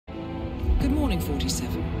Good morning,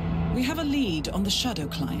 47. We have a lead on the Shadow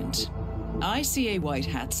client. ICA White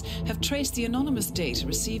Hats have traced the anonymous data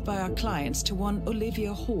received by our clients to one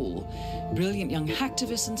Olivia Hall, brilliant young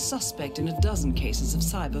hacktivist and suspect in a dozen cases of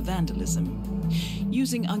cyber vandalism.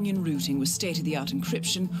 Using onion routing with state-of-the-art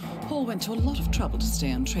encryption, Hall went to a lot of trouble to stay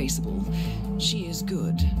untraceable. She is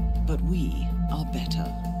good, but we are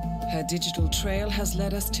better. Her digital trail has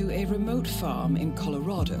led us to a remote farm in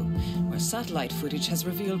Colorado, where satellite footage has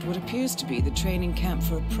revealed what appears to be the training camp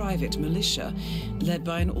for a private militia, led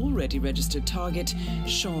by an already registered target,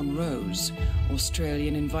 Sean Rose,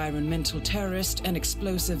 Australian environmental terrorist and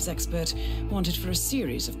explosives expert wanted for a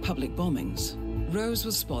series of public bombings. Rose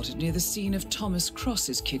was spotted near the scene of Thomas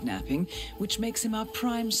Cross's kidnapping, which makes him our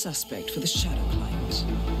prime suspect for the Shadow client.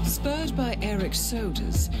 Spurred by Eric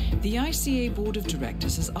Soders, the ICA Board of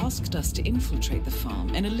Directors has asked us to infiltrate the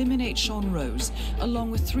farm and eliminate Sean Rose,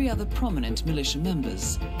 along with 3 other prominent militia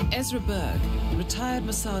members. Ezra Berg, retired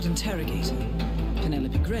Mossad interrogator,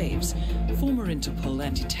 Penelope Graves, former Interpol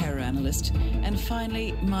anti-terror analyst, and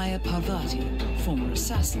finally Maya Parvati, former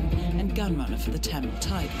assassin and gunrunner for the Tamil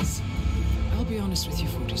Tigers. I'll be honest with you,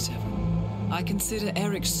 47. I consider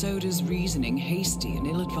Eric Soda's reasoning hasty and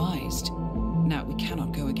ill-advised. Now, we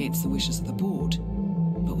cannot go against the wishes of the board,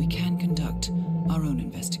 but we can conduct our own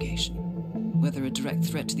investigation. Whether a direct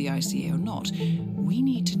threat to the ICA or not, we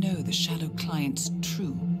need to know the Shadow client's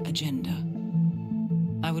true agenda.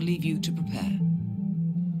 I will leave you to prepare.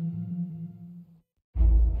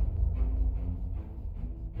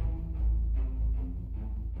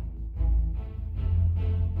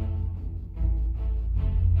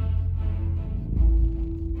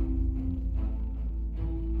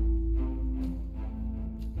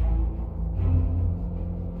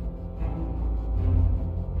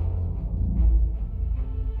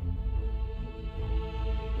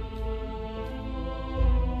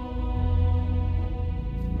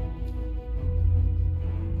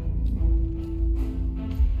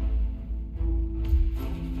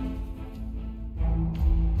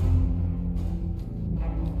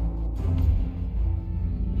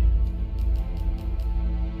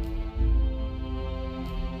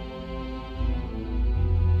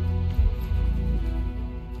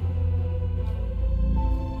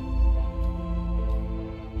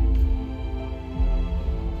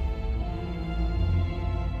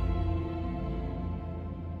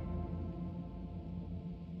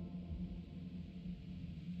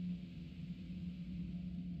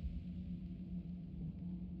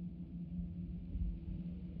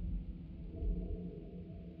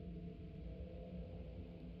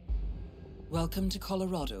 Welcome to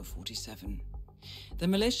Colorado, 47. The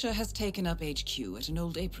militia has taken up HQ at an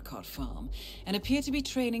old apricot farm and appear to be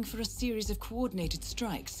training for a series of coordinated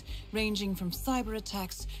strikes, ranging from cyber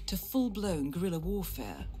attacks to full-blown guerrilla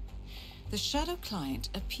warfare. The Shadow client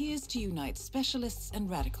appears to unite specialists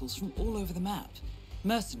and radicals from all over the map,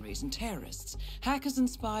 mercenaries and terrorists, hackers and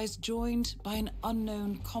spies joined by an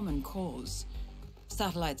unknown common cause.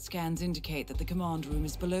 Satellite scans indicate that the command room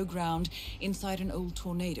is below ground inside an old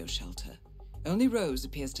tornado shelter. Only Rose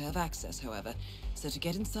appears to have access, however, so to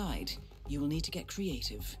get inside, you will need to get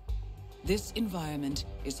creative. This environment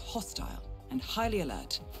is hostile and highly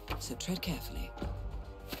alert, so tread carefully.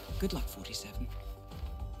 Good luck, 47.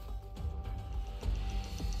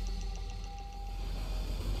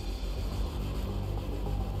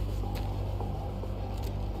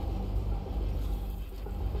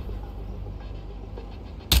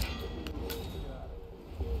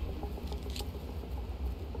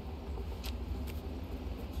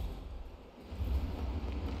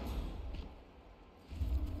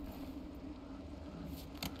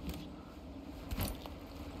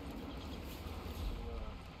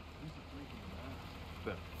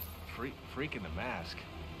 Freak in the mask?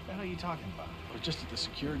 What the hell are you talking about? We're just at the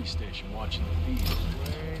security station watching the feed.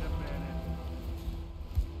 Wait a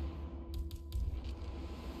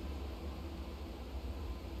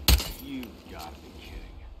minute. You've got to be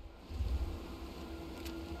kidding.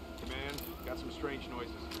 Command, got some strange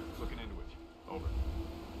noises. Looking into it. Over.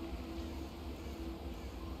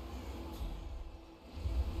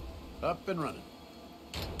 Up and running.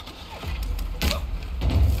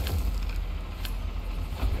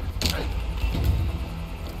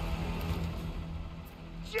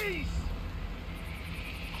 Jeez!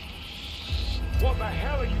 What the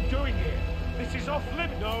hell are you doing here? This is off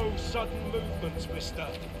limits. No sudden movements, mister.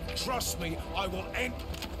 Trust me, I will end...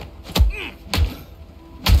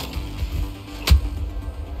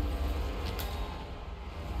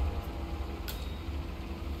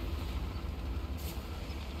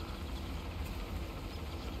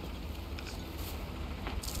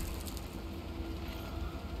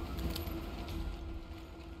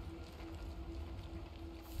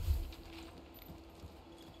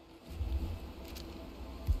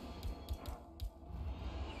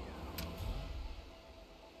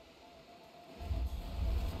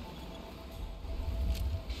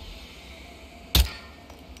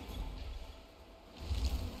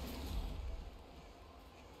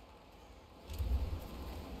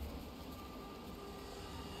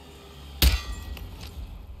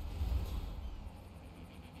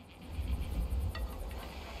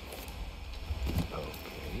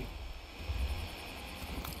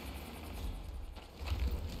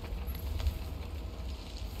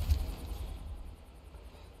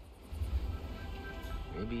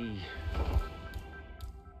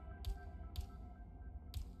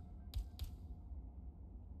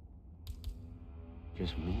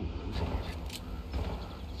 just me losing it.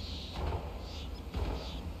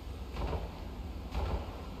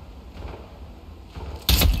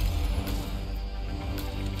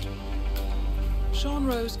 Sean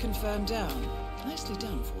Rose confirmed down. Nicely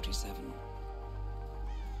done, 47.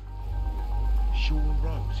 Sean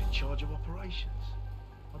Rose in charge of operations?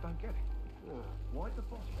 I don't get it. Why the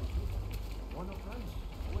boss? Why not train?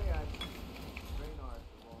 We actually train ours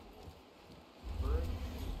the wrong way. Bird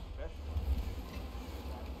is the best one.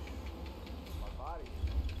 My body.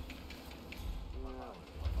 My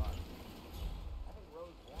body. I think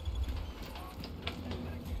Rose wants it.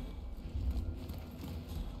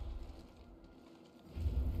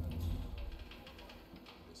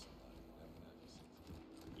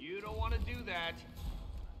 You don't want to do that.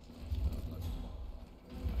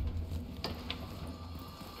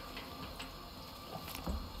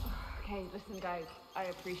 Okay, listen guys, I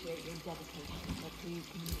appreciate your dedication, but please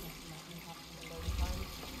can you just let me have some alone time?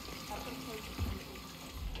 Have some place to come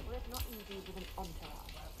where it's not easy with an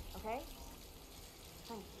entourage, okay?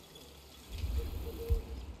 Thank you.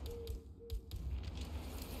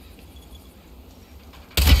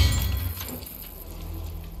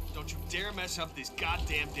 Don't you dare mess up this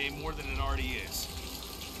goddamn day more than it already is.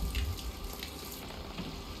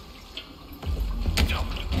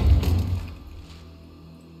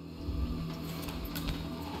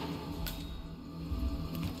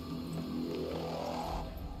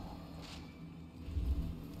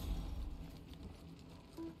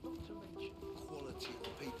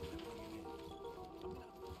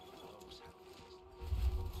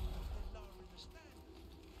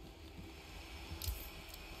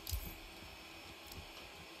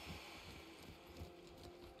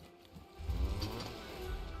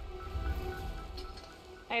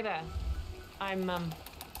 Hey there, I'm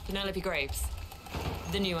Penelope Graves,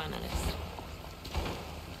 the new analyst.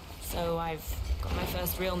 So I've got my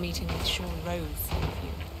first real meeting with Sean Rose in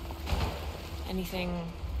view. Anything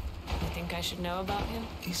you think I should know about him?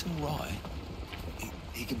 He's all right.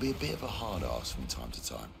 He can be a bit of a hard ass from time to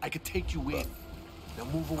time. I could take you in. Now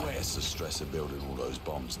move away. I guess the stress of building all those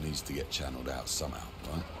bombs needs to get channeled out somehow,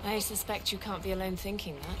 right? I suspect you can't be alone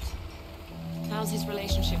thinking that. How's his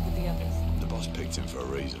relationship with the others? The boss picked him for a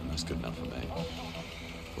reason. That's good enough for me.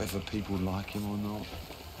 Whether people like him or not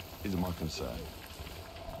isn't my concern.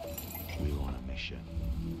 We're on a mission.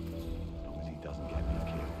 As long as he doesn't get me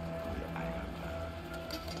killed, we're A-okay.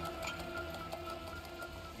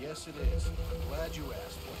 Yes, it is. Glad you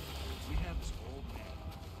asked. We have this old man.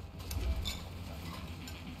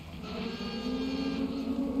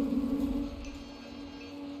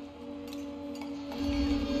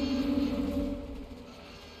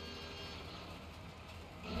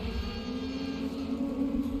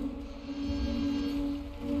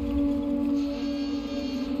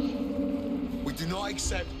 We do not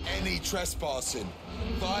accept any trespassing.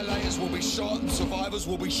 Violators will be shot and survivors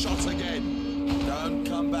will be shot again. Don't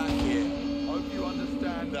come back here. Hope you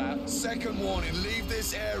understand that. Second warning, leave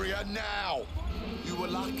this area now. You were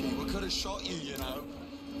lucky. We could have shot you, you know.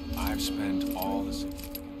 I've spent all the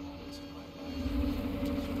significant moments in my life.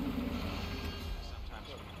 Sometimes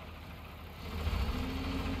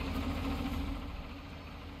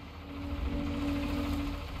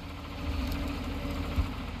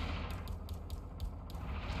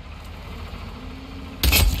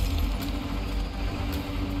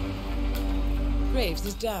Graves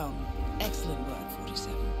is down. Excellent work,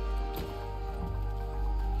 47.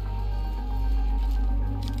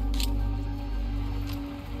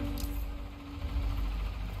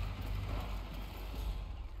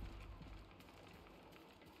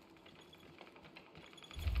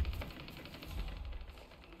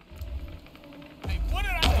 Hey, what the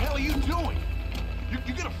hell are you doing?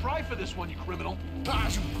 You're gonna fry for this one, you criminal. Ah,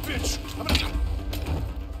 you bitch! I'm gonna...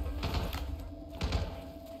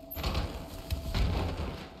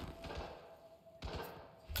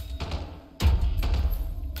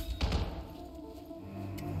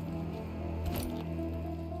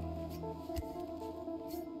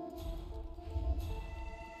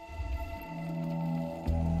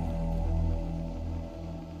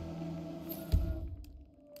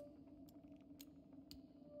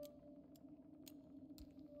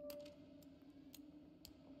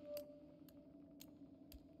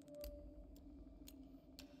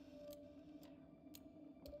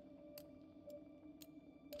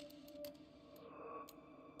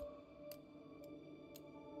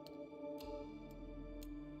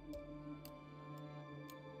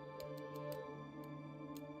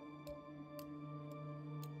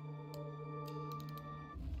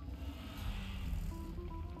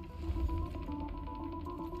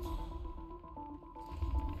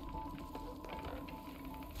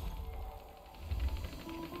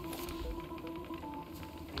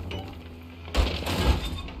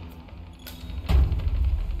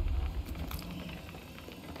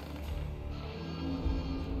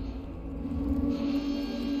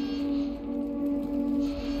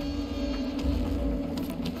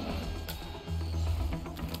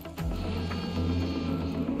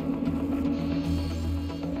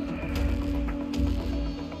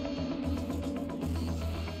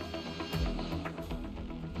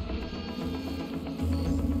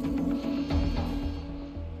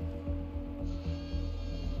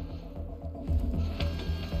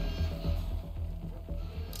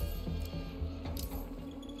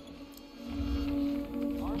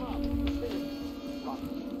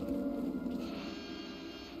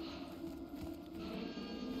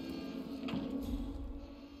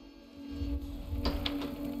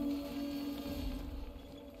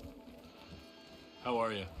 How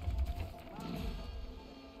are you?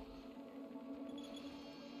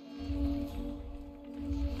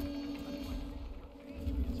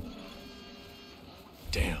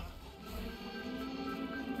 Damn.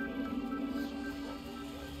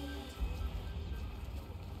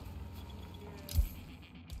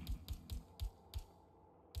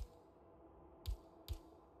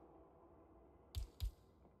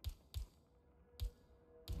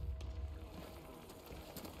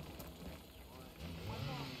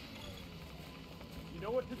 You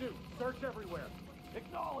know what to do. Search everywhere.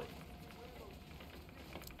 Acknowledge.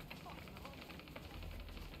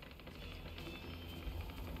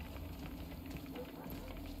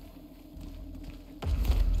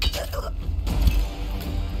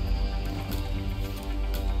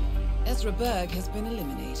 Ezra Berg has been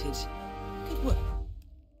eliminated. Good work.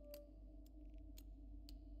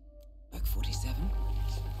 Berg 47.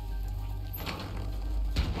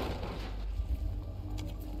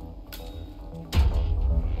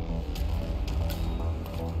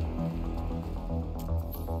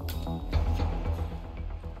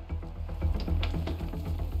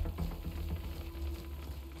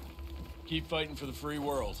 Keep fighting for the free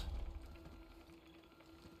world.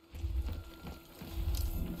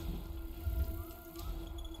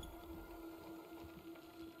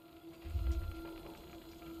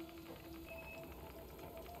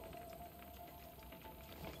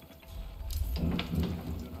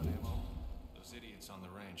 Those idiots on the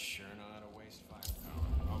range sure know how to waste firepower.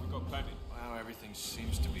 Oh, we got plenty. Wow, everything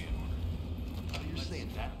seems to be in order. You're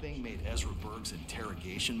saying that thing made Ezra Berg's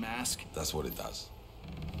interrogation mask? That's what it does.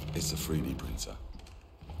 It's a 3D printer.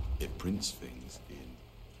 It prints things in,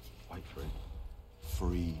 wait for it,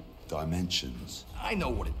 3 dimensions. I know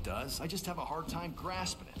what it does. I just have a hard time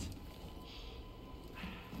grasping it.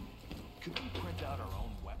 Could we print out our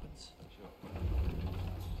own weapons?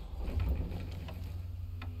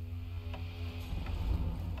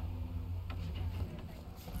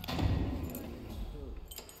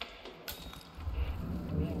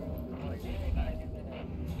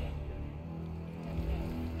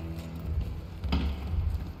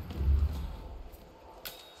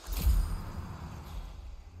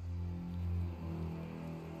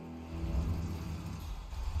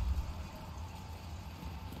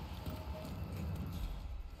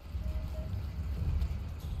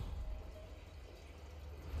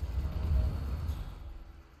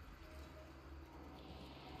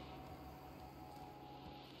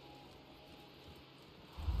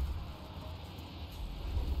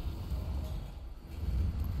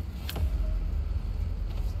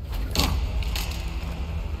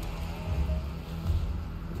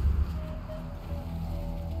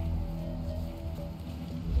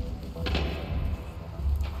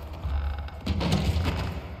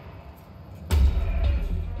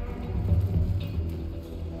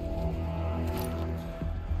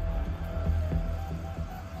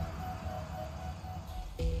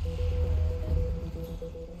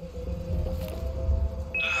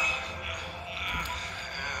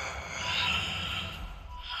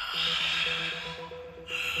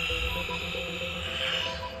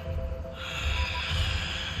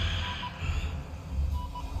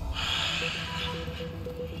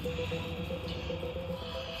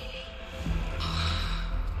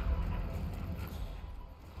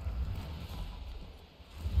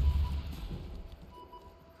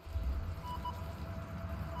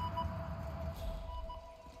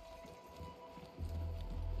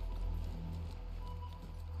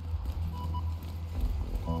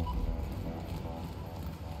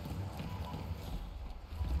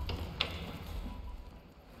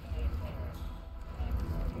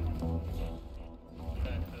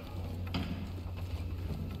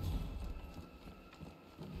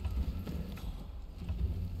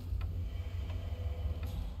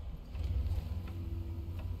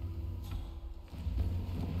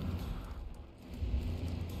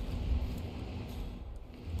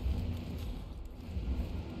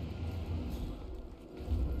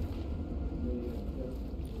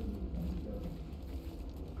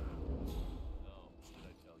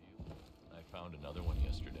 Another one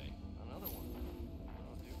yesterday. Another one?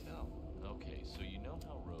 Oh, do tell. Okay, so you know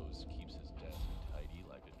how Rose keeps his desk tidy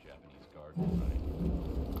like a Japanese garden,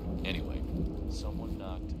 right? Anyway, someone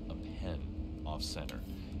knocked a pen off center,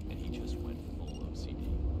 and he just went full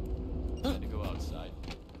OCD. Had to go outside.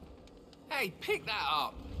 Hey, pick that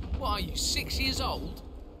up! What are you, 6 years old?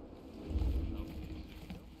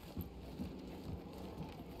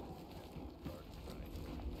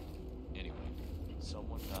 Anyway,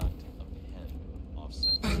 someone knocked a pen off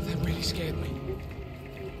center. That really scared me.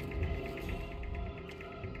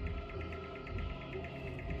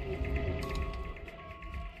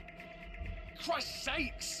 Christ's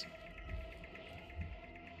sakes!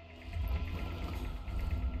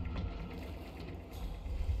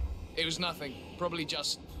 It was nothing. Probably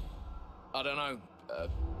just, I don't know,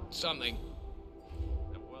 something.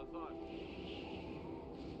 Well thought.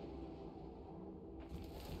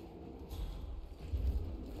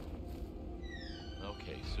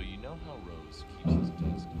 Okay, so you know how Rose keeps his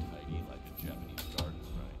desk tidy like a Japanese garden,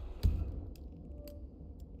 right?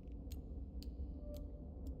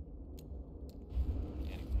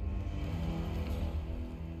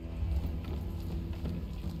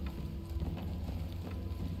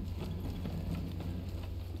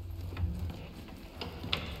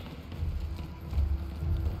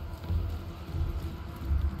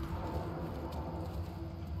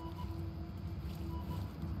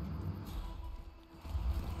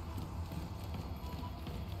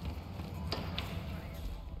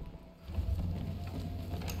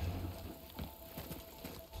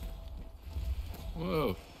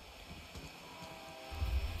 Whoa.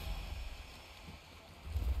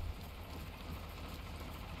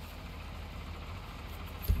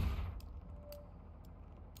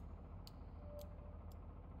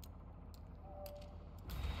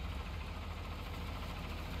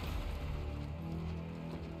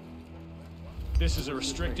 This is a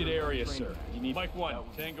restricted area, sir. You need Mike 1.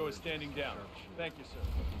 Tango is standing down. Thank you, sir.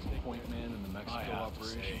 Point man in the Mexico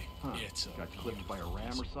operation. It's Got clipped by a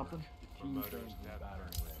ram or something?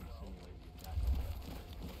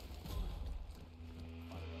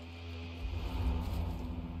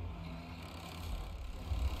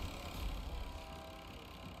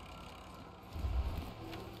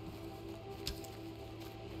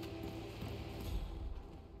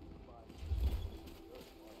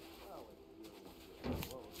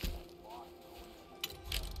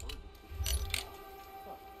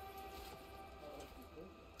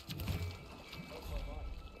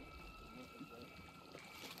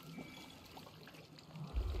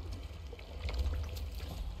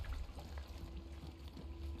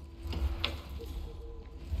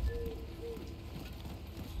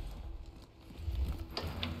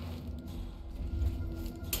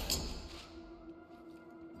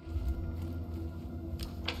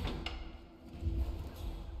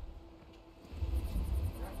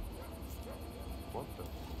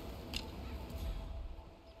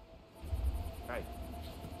 Hey,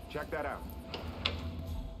 check that out.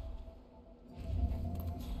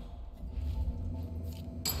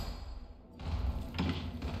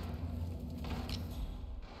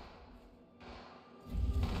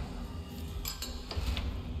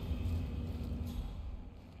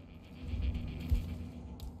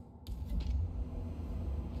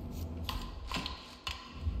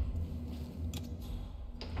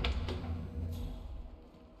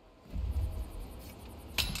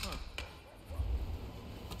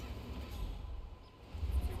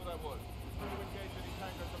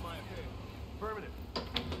 Affirmative.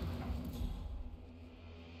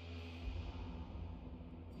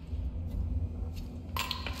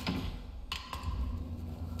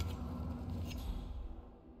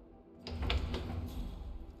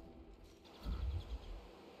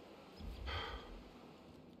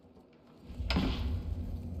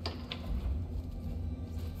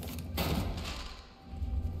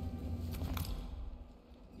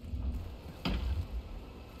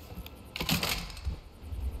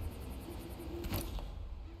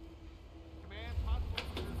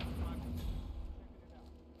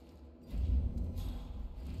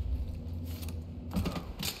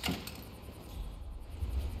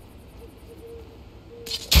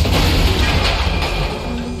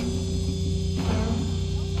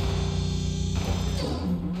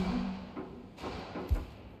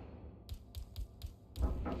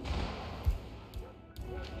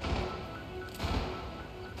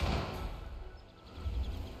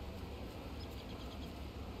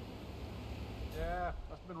 Yeah,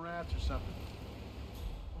 must have been rats or something.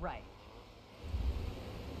 Right.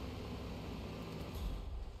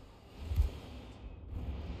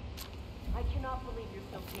 I cannot believe you're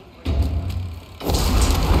so dangerous.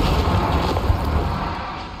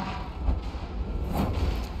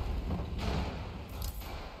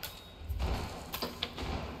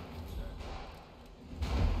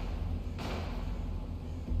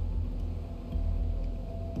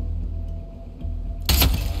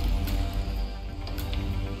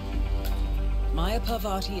 Maya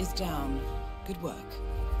Parvati is down. Good work.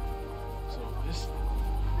 So this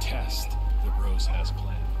test that Rose has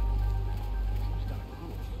planned.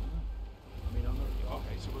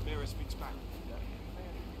 Okay, so Ramirez speaks back.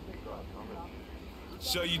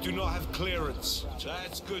 Sir, you do not have clearance.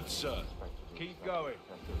 That's good, sir. Keep going.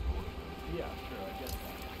 Yeah, sure, I get that.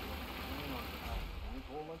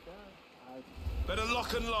 Better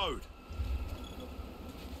lock and load.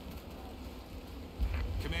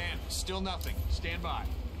 Command, still nothing. Stand by.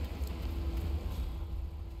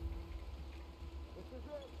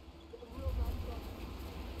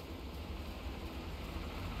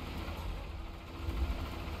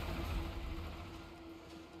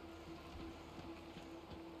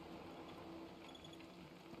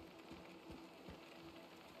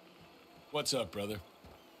 What's up, brother?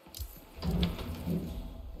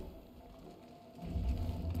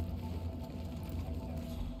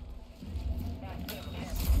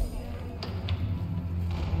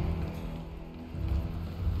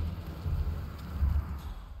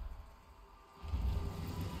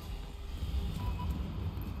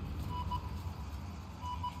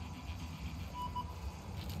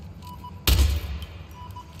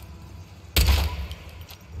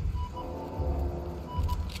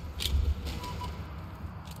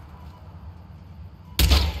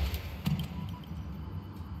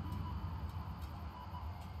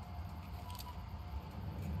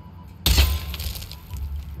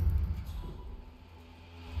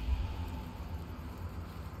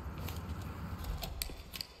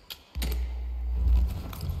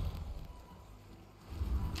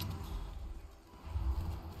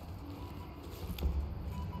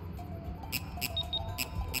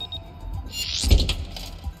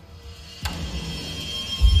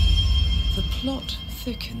 The plot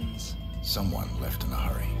thickens. Someone left in a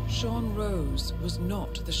hurry. Sean Rose was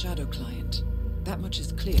not the Shadow Client. That much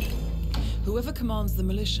is clear. Whoever commands the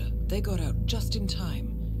militia, they got out just in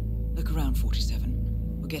time. Look around,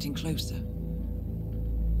 47. We're getting closer.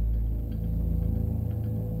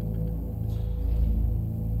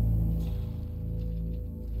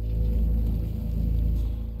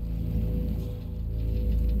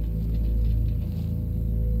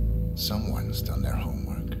 Someone's done their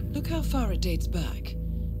homework. Look how far it dates back.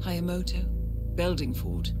 Hayamoto,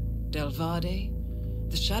 Beldingford, Delvade.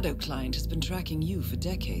 The Shadow Client has been tracking you for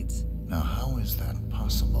decades. Now, how is that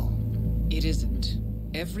possible? It isn't.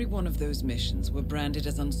 Every one of those missions were branded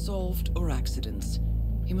as unsolved or accidents.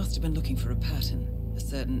 He must have been looking for a pattern, a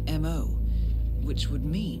certain MO, which would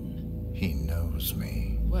mean... He knows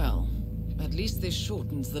me. Well, at least this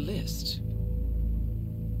shortens the list.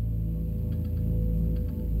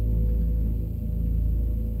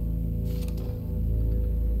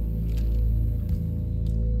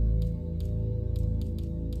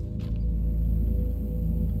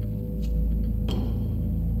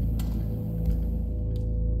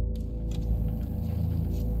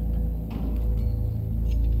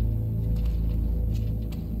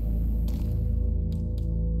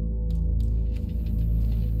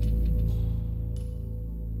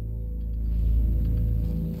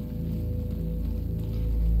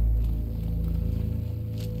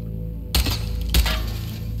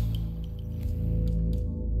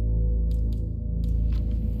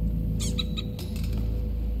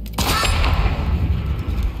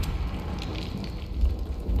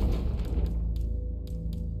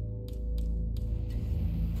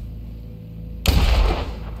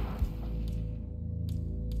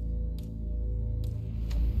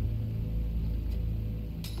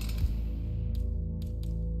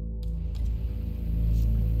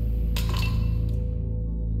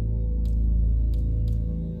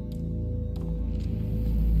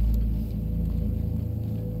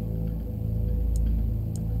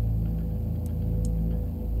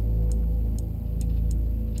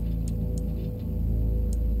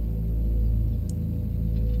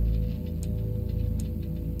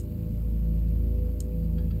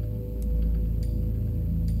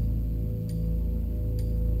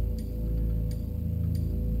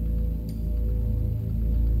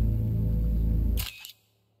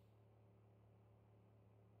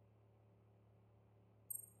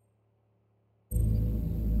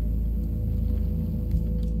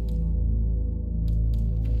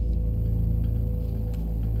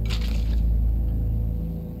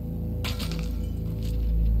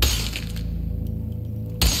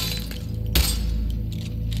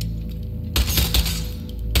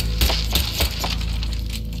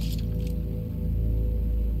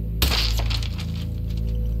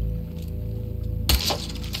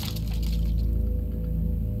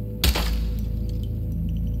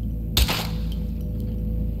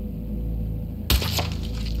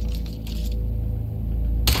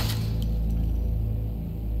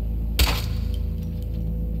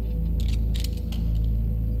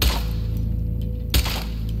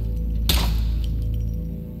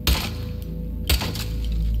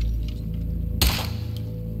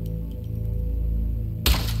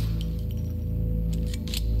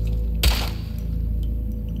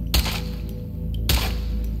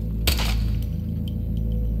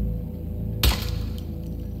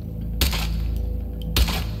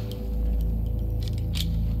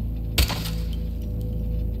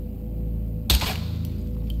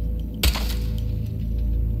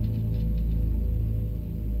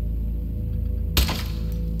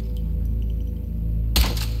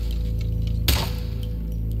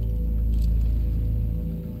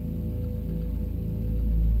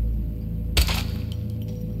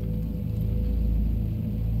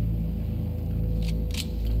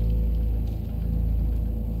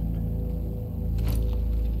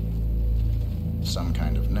 some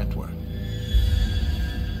kind of network.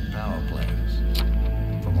 Power planes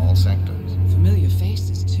from all sectors. Familiar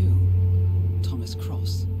faces, too. Thomas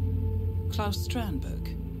Cross, Klaus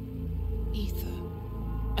Strandberg, Ether.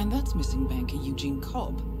 And that's missing banker Eugene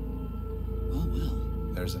Cobb. Well,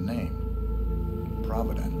 well. There's a name.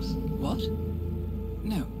 Providence. What?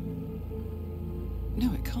 No.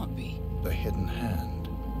 No, it can't be. The Hidden Hand.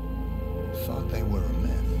 Thought they were a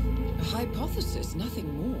myth. A hypothesis, nothing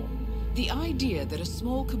more. The idea that a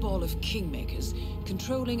small cabal of kingmakers,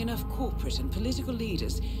 controlling enough corporate and political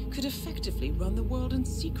leaders, could effectively run the world in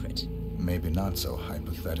secret. Maybe not so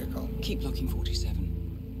hypothetical. Keep looking,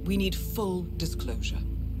 47. We need full disclosure.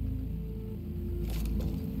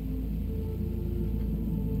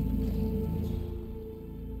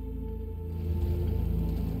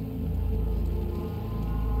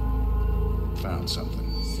 Found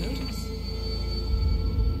something. Sodas?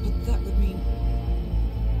 But that would mean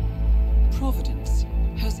Providence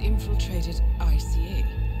has infiltrated ICA,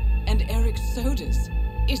 and Eric Sodas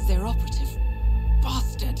is their operative.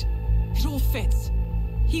 Bastard! It all fits.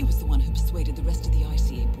 He was the one who persuaded the rest of the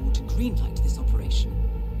ICA board to greenlight this operation.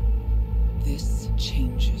 This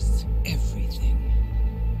changes everything.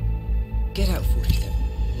 Get out, 47.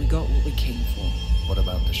 We got what we came for. What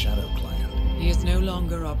about the Shadow Client? He is no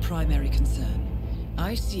longer our primary concern.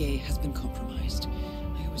 ICA has been compromised.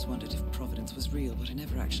 I always wondered if Providence was real, but I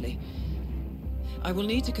never actually... I will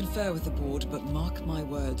need to confer with the board, but mark my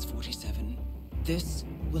words, 47. This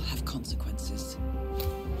will have consequences.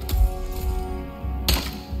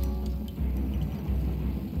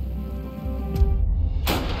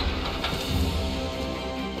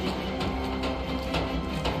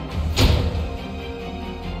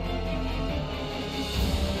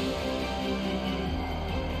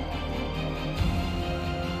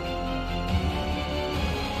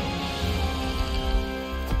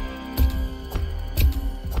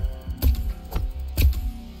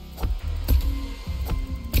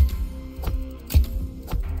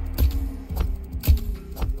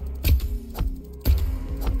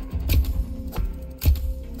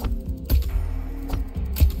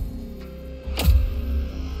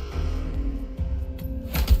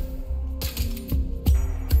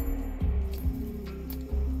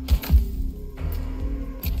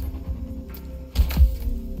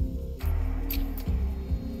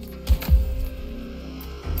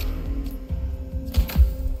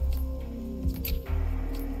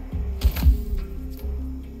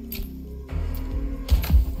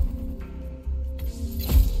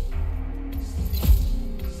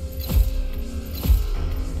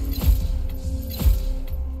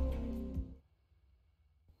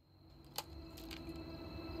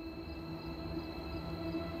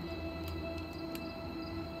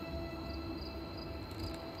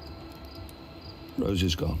 Rose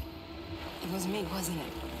is gone. It was me, wasn't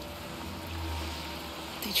it?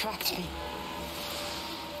 They tracked me.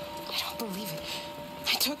 I don't believe it.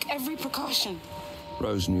 I took every precaution.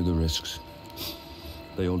 Rose knew the risks.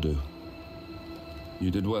 They all do.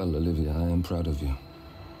 You did well, Olivia. I am proud of you.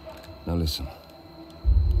 Now listen.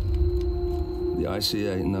 The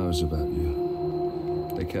ICA knows about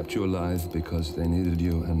you. They kept you alive because they needed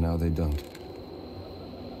you, and now they don't.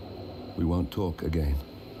 We won't talk again.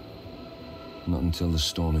 Not until the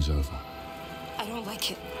storm is over. I don't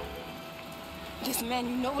like it. This man,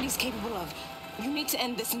 you know what he's capable of. You need to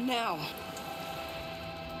end this now.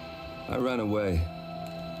 I ran away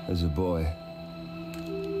as a boy.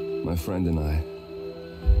 My friend and I.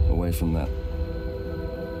 Away from that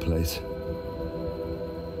place.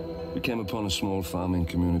 We came upon a small farming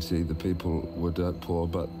community. The people were dirt poor,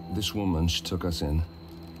 but this woman, she took us in.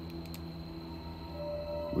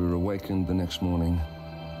 We were awakened the next morning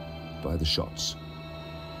by the shots.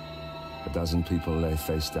 A dozen people lay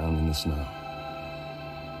face down in the snow.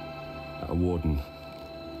 Our warden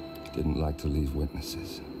didn't like to leave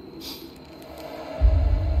witnesses.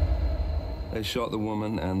 They shot the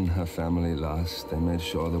woman and her family last. They made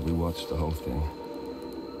sure that we watched the whole thing.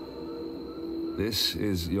 This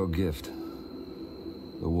is your gift,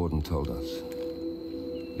 the warden told us.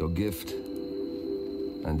 Your gift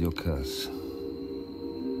and your curse.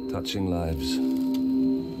 Touching lives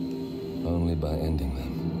only by ending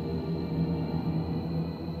them.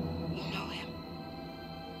 You know him.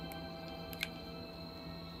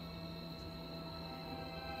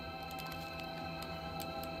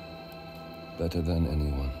 Better than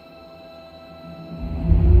anyone.